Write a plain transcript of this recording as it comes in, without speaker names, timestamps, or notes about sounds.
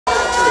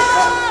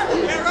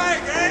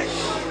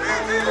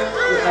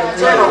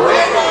Jada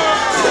Wiggle.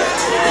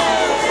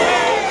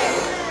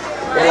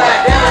 They like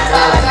damn,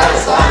 Tyler got the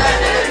song, that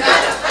nigga got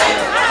the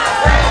flavor.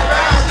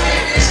 Brown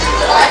skin, this shit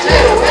look like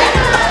Jada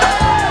Wiggle.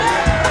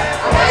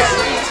 I'm like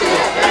sweet tea.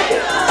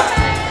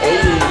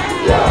 Hey,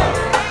 y'all.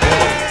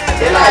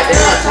 They like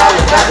damn,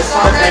 Tyler got the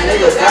song, that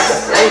nigga got the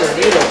flavor.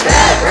 Need a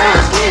bad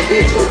brown skin,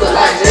 bitch, who look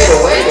like Jada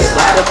Wiggle.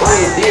 Slide up on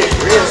your bitch,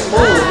 real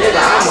smooth,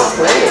 nigga, I'm a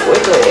player.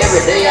 Wake up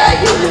every day,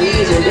 I get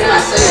Louise and then I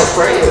say a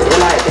prayer. They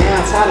like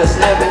damn, Tyler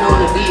snapping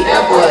on the beat,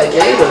 that boy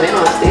gave him. And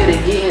I'm still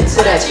getting to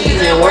that cheese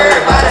and worried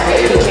about a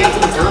hater. Can't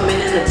keep dumbing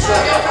in the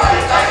truck. You'll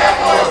probably think that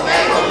boy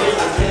made him.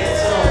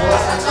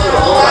 I told the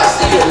hoe I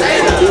see you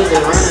later. Dudes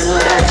been running up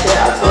that shit.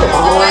 I told my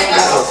hoe I ain't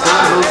got no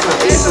time. I'm some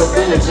ace up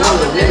in the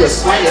jungle.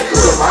 Niggas swinging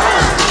through the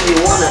vine. He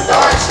want a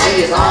dark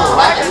shades on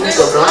like a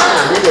nigga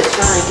blind. Nigga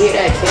trying to get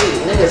that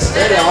cake. Nigga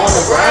steady on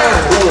the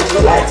grind. Do it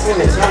just like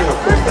Timmy Turner.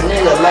 Proof a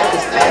nigga like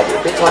his package.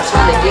 Bitch, I'm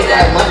trying to get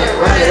that money,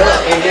 run it up,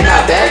 and then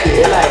I back it.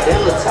 They like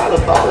them little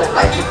Tyler ballin'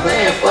 like you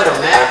playing for the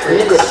Mavericks.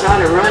 Niggas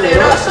trying to run it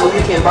up so we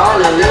can ball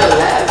and live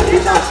lavish.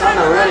 Bitch, I'm trying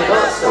to run it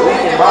up so we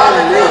can ball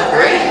and live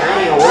great.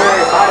 I ain't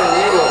worried about a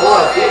nigga or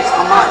a bitch.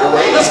 I'm out the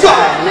way. Let's go.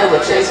 I never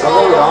chase a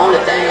hoe. The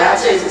only thing I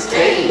chase is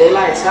K. They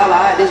like Tyler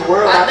out this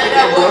world. I think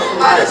that boy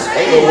from outer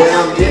space. When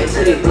I'm getting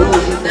to the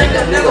blues, you think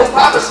that nigga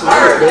pop a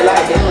smurf. They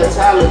like them little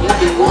Tyler, you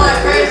be going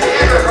crazy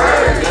every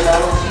bird. You know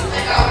what you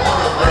think I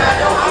want him, but I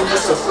don't. I'm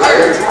just a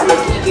flirt. Tyler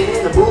keep it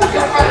in the booth.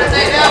 Y'all probably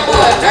think that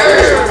boy a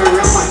nerd. Trying to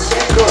run my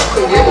check up.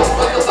 Could give a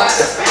fuck about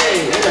the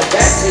fame. In the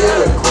back to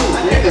the coupe.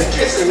 Niggas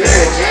kissing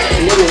Mary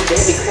Jane. Niggas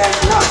they be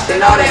crashing out.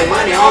 Spend all that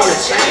money on the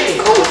chain.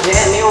 Coach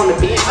had me on the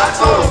bench. I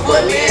told him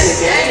put me in the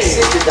game.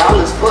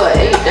 $60 for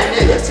 8. That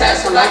nigga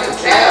taxing like a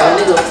cow.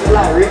 Nigga feel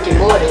like Ricky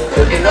Morty.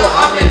 Cooking up,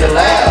 I'm in the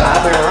lab. I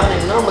been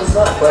running numbers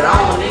up, but I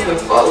don't even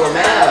fuck them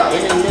out.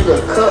 And the nigga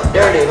cup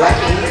dirty like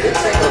he need to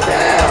take a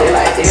bath. They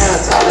like damn,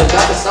 Tyler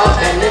got the sauce.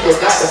 That nigga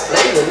got the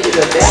flavor. Need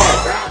a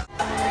bad.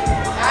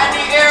 I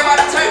need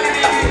everybody to turn to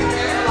me.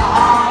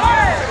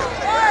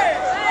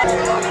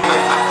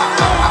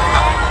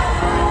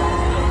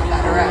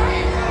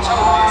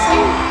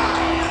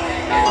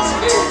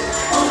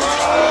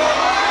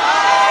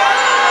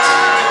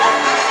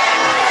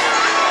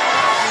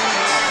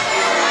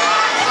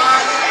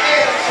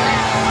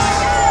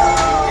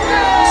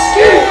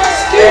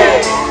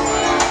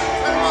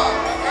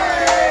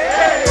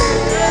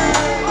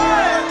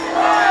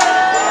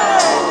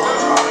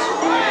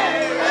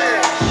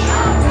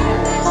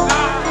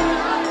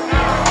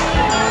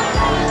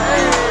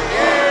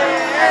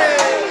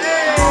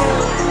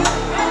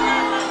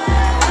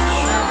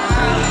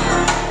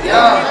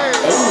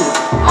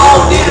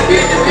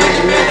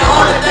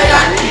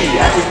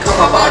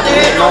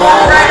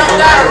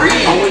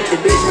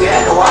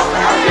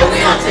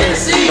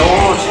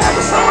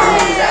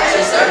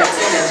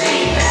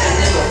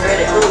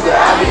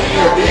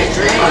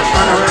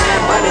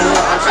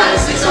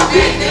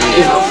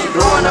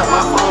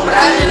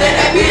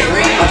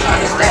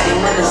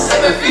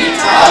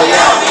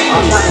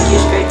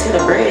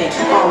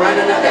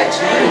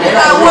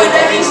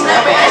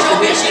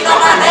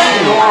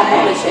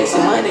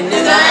 Chasing money,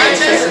 nigga, I ain't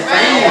chasing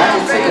fame. I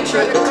just take a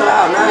trip to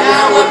cloud, now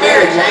I'm with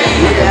Mary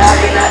Jane. Nigga, I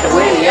been out the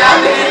way, yeah,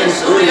 I been in the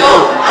studio.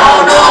 I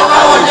don't know if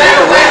I want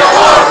Jada Wiggle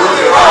or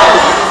Ruby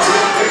Rose.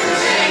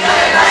 She ain't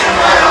nothing like a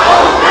mother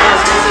hoe. Damn,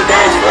 skinny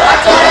dance, but I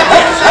told that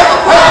bitch to shut up,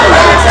 bro.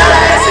 Tell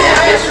her ass in,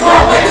 bitch, you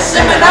wrong with the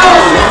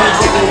Seminoles. Let me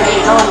keep me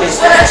hating on me,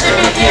 so that shit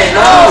be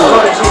getting old. Go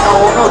to G, don't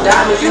want no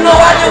diamonds, you know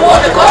I just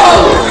want the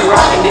gold. If you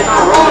rockin', then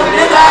I'm rollin',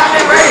 nigga, I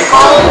can't break the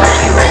cold. I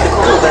can't break the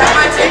cold, but I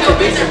might take your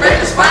bitch and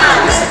break the spine.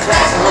 This a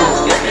class of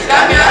hoes, this bitch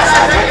got me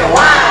outside drinking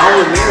wine. I'm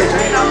with Mary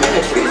Jane, I'm in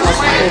the trees, I'm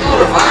swinging through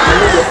the vine. My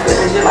nigga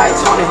feelin' just like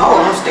Tony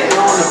Hawk, I'm standing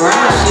on the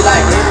ground. She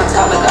like, damn,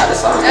 Tyler got the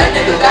sauce, that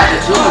nigga got the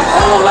juice. I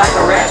don't like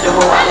a ratchet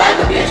hoe, I like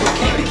a bitch who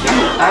keep it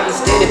cute. I be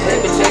steady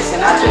paper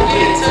chasing, I just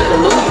get it to the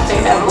loot. You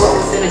think that boy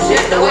was in the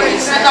jet, the way he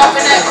sent off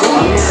in that coupe.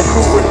 I'm in the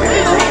coupe with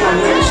Mary Jane, I'm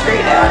headed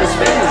straight out of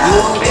space. You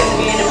expect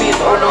me in the midst,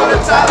 or no, the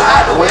Tyler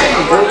out the way.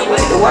 Bro, you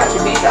ain't to watch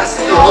it, bitch, I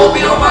see you whole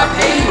be on my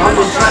page. I'm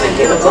just trying to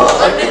get a bug,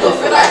 a nigga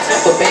feel like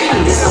Tampa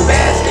Baby. This some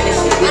bad skinny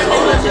shit, this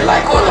nigga just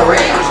like Cola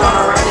Ray. I'm trying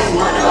to run this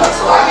money up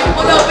so I can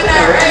pull up in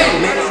that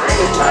rain. Man, these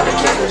niggas trying to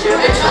catch me,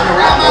 they trying to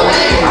rob my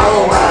lane. I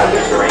don't buy a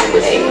bitch rain,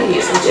 but she can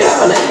get some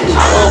Chick-fil-A.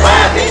 I don't buy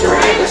a bitch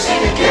rain, but she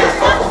can get a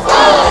fucking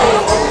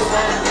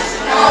phone.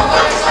 I'm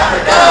fucking trying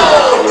to do.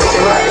 We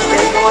can ride the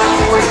stage, going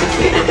on where you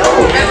keep the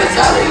dough. Never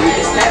Tyler, you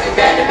just snap it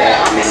back to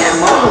back. I'm in that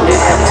mode. They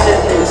have this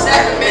nigga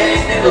snapping, man,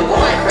 this nigga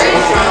going crazy.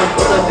 I'm trying to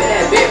pull up in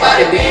that big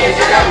body Benz,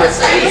 I got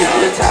Mercedes.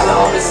 The Tyler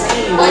on the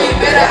scene, boy, you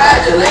better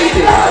hide your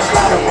lady. I'll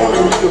slide up on a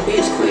nigga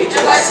bitch quick,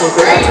 just like some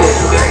gravy.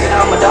 Bitch,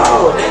 I'm a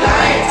dog, nigga,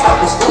 I ain't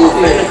talking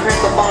stupid. Finna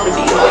crank up on the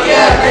beat, oh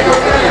yeah, nigga,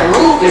 feeling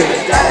Ruby.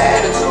 Bitch got an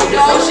attitude,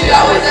 you know she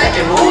always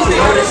acting moody.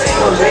 Oh, this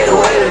ain't no Jada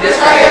Wiggle, this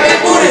right here,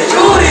 big booty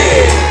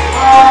Judy.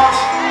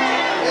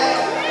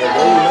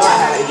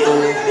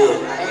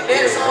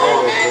 That's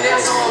on, man,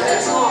 that's on,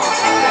 that's on.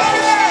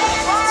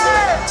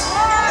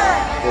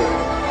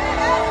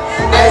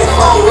 Hey,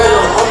 fuck you,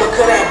 I'ma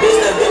cut that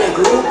bitch up in a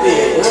groupie.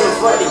 When the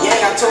fuck the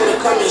gang, I told her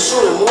come and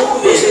shoot a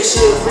movie. Said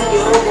she a freaky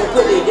hoe, gon'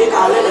 put the dick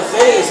all in the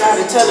face. Had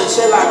to tell her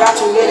chill, I got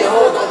too many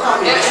hoes, don't call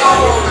me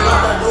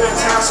back. During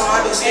time, so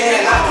I been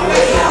staying out the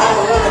way. I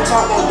don't wanna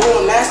talk, gon' do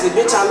them nasty,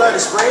 bitch, I love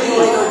to spray.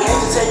 You ain't no game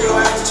to take your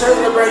ass to church,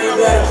 little bro, you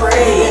better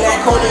pray. In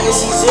that corner, you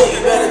see zip,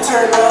 you better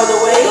turn the other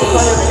way. Don't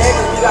come here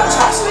cause we got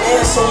chops and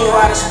ass, send you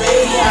out of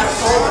space. He had a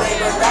phone, but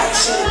ain't no doubt, you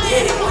should've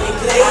did it when he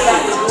played. I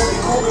got this movie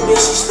cougar,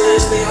 bitch, she still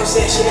stay on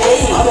section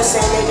 8. I'm the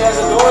same age as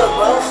a daughter,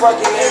 but I'm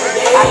fucking every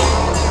day.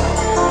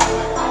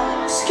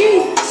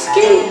 Ski,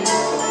 ski.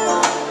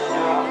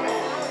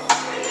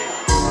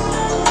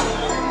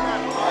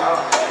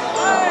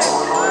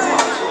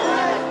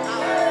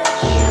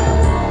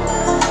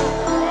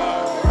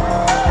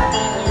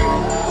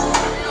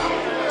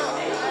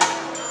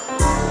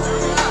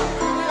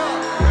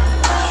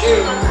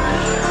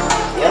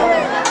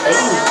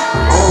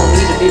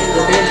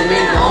 The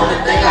Benjamin, the only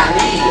thing I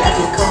need. I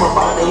just come up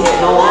off the head,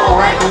 no on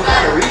right, don't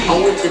gotta read.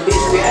 I'm with the bitch,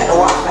 we had to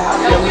walk the house,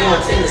 yeah, we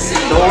on Tennessee.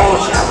 No on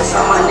shopping,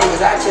 some of my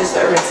niggas out here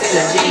serving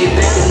Tennessee. You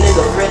think a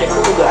nigga Freddy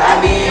Krueger,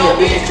 I be in your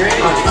big dream.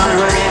 I'm tryna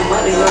run that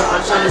money up,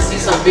 I'm tryna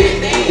see some big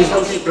things.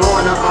 Don't keep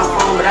blowing up my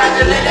phone, but I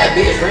just let that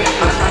bitch ring.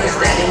 I'm tryna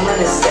stack that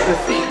money 7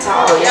 feet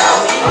tall, y'all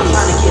mean. I'm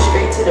tryna get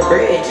straight to the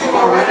bread, keep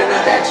on running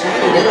up that chain.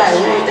 They like,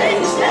 when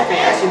they snapping,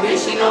 ask your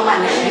bitch, she know my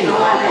name. She know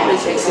I ain't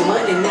chasing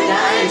money, nigga,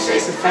 I ain't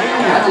chasing fame.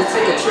 I just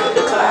take a trip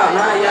to Cloud,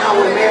 now y'all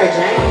with Mary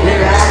Jane.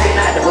 Nigga, I been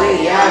out the way,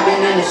 y'all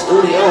been in the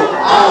studio.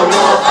 I don't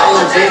know if I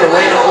was Jada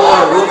Waiter or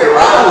a Ruby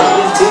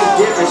Rose. This bitch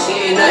different, she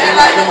ain't nothing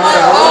like them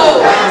other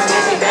hoes. I don't say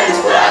she bad as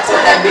fuck, I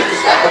told that bitch to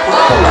stop the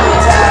phone. I'm in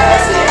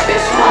Tallahassee, that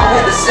bitch, she on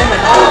with the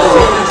Seminoles.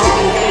 Really, she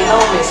be hating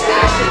on me, still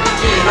that shit be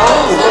getting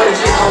old. Boy, this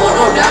shit don't want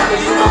no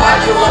diamonds, you know I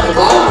just want the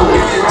gold.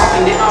 If you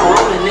rockin', then I'm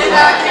rollin', nigga,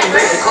 I can't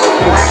break the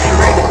code. I can't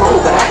break the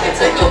code, but I can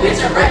take your bitch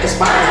and break the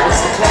spine.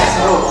 It's a class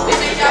hoe. Bitch,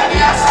 you got me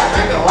outside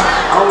drinking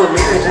wine. I'm with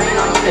Mary Jane,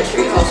 I'm in the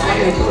trees, I'm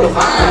swinging through the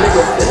vine.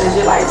 Nigga feeling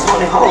just like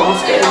Tony Hawk, I'm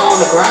skating on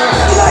the grind.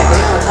 She like,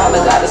 damn,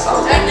 Tyler got the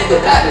sauce, that nigga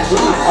got the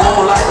juice. I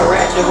don't like a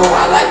ratchet hoe,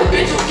 I like a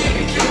bitch who keep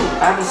it cute.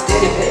 I be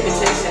steady paper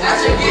chasing, I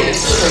just get it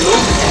to the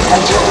loop. I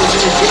jump in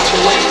the shit the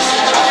way you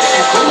see dropping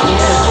that cool.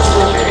 Yeah, I'm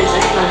with Mary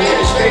Jane, I'm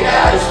headed straight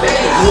out of space.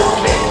 You don't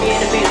make me in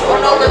the bitch, or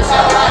no, the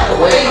top out the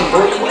way.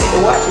 Boy, you need to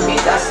watch your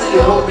bitch, I see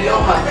a hoe be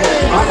on my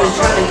page. I'm just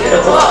trying to get a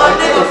buck, a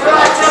nigga feel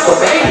like Tampa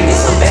Bay. Get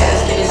some bad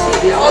skin and shit,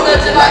 this whole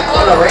legend like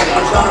Colorado.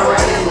 I'm trying to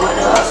ride this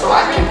money up so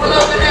I can pull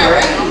up in that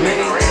rain.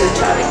 Many niggas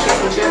trying to kiss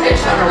me, they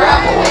trying to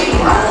rap away.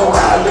 I won't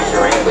ride a bitch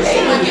rain, but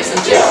she can get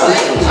some jet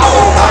flames. I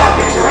won't ride a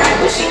bitch rain,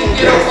 but she can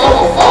get a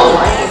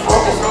 404. I ain't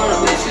focused on the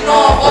bitch, you know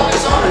I'm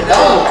focused on the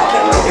dough. I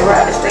can't wait to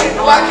ride the stage,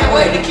 no I can't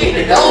wait to kick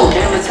the dough.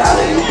 Damn it,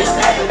 Tyler, you be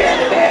snapping back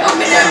to back, I'm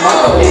in that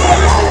mode. I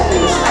just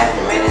nigga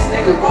snapping, man, this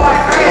nigga going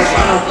crazy. I'm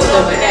trying to pull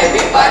up in that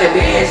big body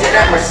Benz, yeah,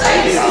 that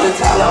Mercedes. See the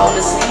Tyler on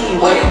the scene,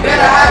 boy, you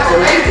better hide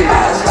your lady.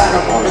 I slide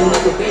up on the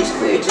nigga bitch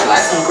clear just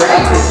like some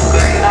gravy.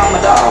 Bitch, I'm a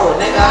dog,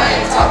 nigga, I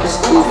ain't talking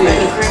stupid.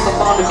 Finna creep up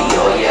on the beat,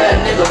 oh yeah,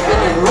 nigga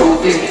feeling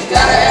groovy. Bitch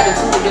got an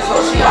attitude, this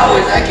hoe she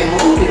always acting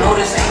moody. No,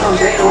 this ain't no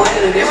Jada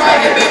Waiter, this right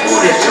here big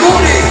booty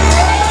Judy.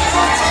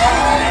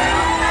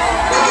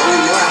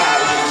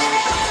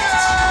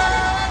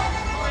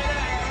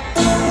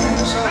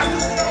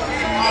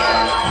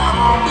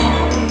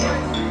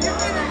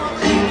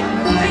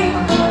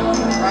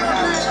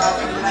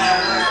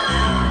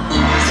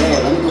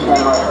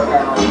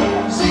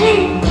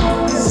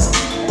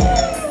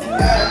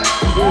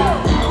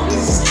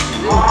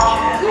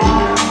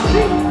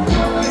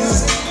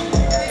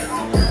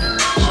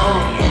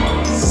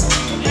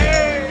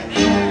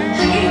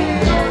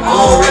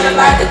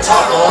 Like to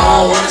talk, but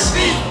I don't wanna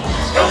speak.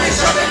 Yo, bitch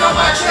jumping on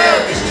my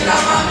trail, bitch, get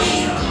out my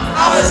meat.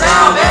 I was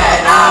down bad,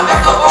 now I'm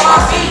back up on my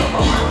feet.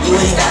 You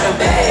ain't got a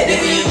bad,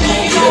 nigga, you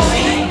can't get a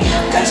feet.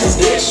 Got your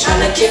bitch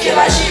tryna kick it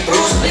like she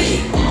Bruce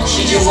Lee.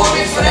 She just want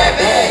me for that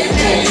bad, you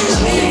can't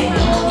use me.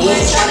 You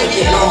ain't tryna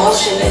get no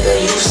motion,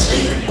 nigga, you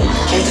sleep.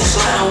 Can't do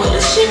slime with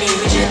the shimmy,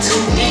 we just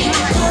too deep.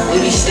 We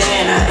be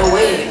staying out the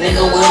way,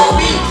 nigga, we don't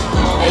beat.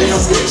 And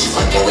your bitch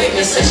fucking with me,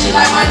 say she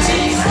like my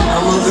teeth.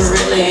 I'm a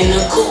gorilla in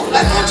the coop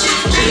like I'm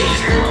Chief Keef.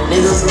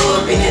 Nigga grew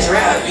up in this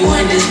rap, you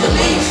in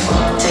disbelief.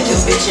 Take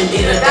your bitch and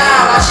beat her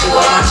down like she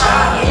was my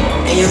child.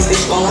 And your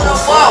bitch gon' wanna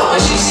fall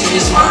when she see me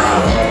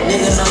smile.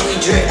 Nigga know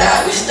we dripped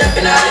out, we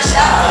stepping out of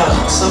style.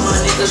 Some of my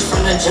niggas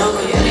from the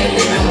jungle, yeah, they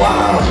living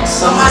wild.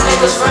 Some of my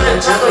niggas from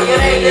the jungle, yeah,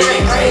 they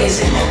living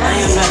crazy. I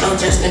am not no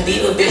Justin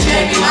Bieber, bitch,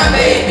 can't be my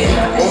baby.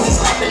 When we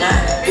poppin'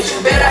 out, bitch,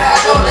 you better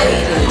have your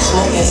lady.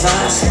 Smoking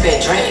sign, sippin'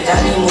 drink, got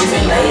me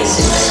moving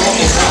lazy.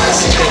 Smoking sign,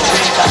 sippin'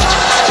 drink, got my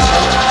eyes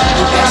low.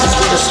 You passes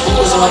through the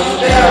schools on, you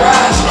better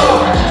ride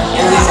slow.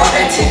 And we bought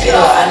that ticket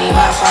up, I need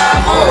my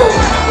 5 more.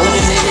 When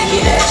the nigga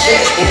get that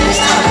check, then it's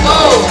time to go.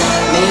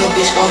 Me and your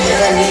bitch gon' hit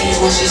her knees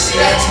when she see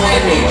that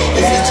 20.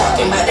 If you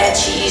talking about that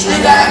cheese,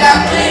 nigga, I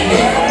got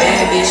plenty.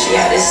 Bad bitch, she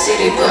out the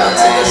city, put her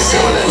to the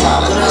city.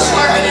 Put her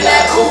swerving in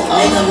that coupe,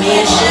 nigga,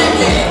 me and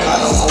Shimmy. I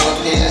don't know what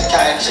business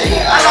kind of chicken,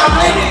 I got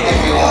plenty.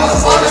 If you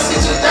wanna fuck a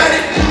 630,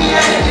 meet me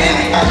at the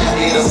Denny. I just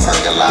need a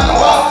perk, a line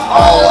of walk.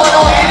 Oh, I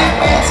don't hit it,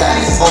 man.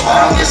 Tiny, 4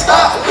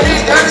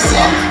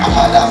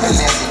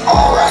 Balenci,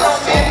 all right, I'm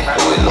Fendi.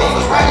 Louis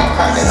Loafers, rockin'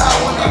 crack it, I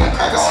won't even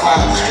crack a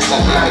smile. Streets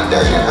done did me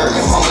dirty, hurt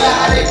me, mama,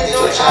 how they get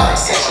your child.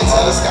 Section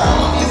to the sky.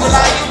 People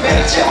like you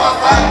better check my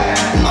body.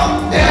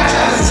 They ain't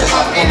tryna to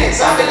my minutes,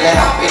 I'm the let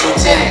I'm be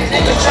lieutenant.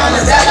 Niggas tryna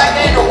die like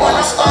they the one,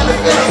 I'm starting to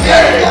feel a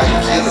feeling. Got you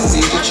killers,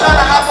 see you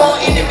Tryna hop on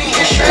enemy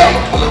and shred.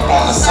 pull up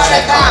on the side,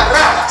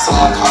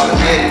 someone call it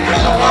medic.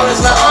 Bring the All this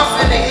like I'm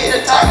finna hit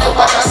the top, no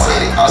watch I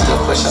said it. I'm still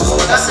pushing low.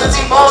 I still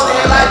T-Balls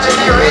in like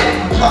Janae ready.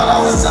 Thought I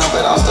was done,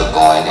 but I'm still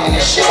going in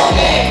and shit on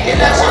in. If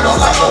that word don't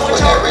like up,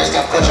 put that wrist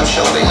and put your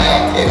shoulder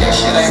in. If that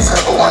shit ain't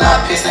purple when I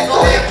piss, then go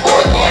ahead pour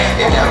again.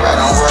 If that rat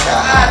don't work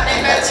out, I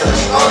think better to the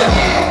shoulder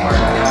again.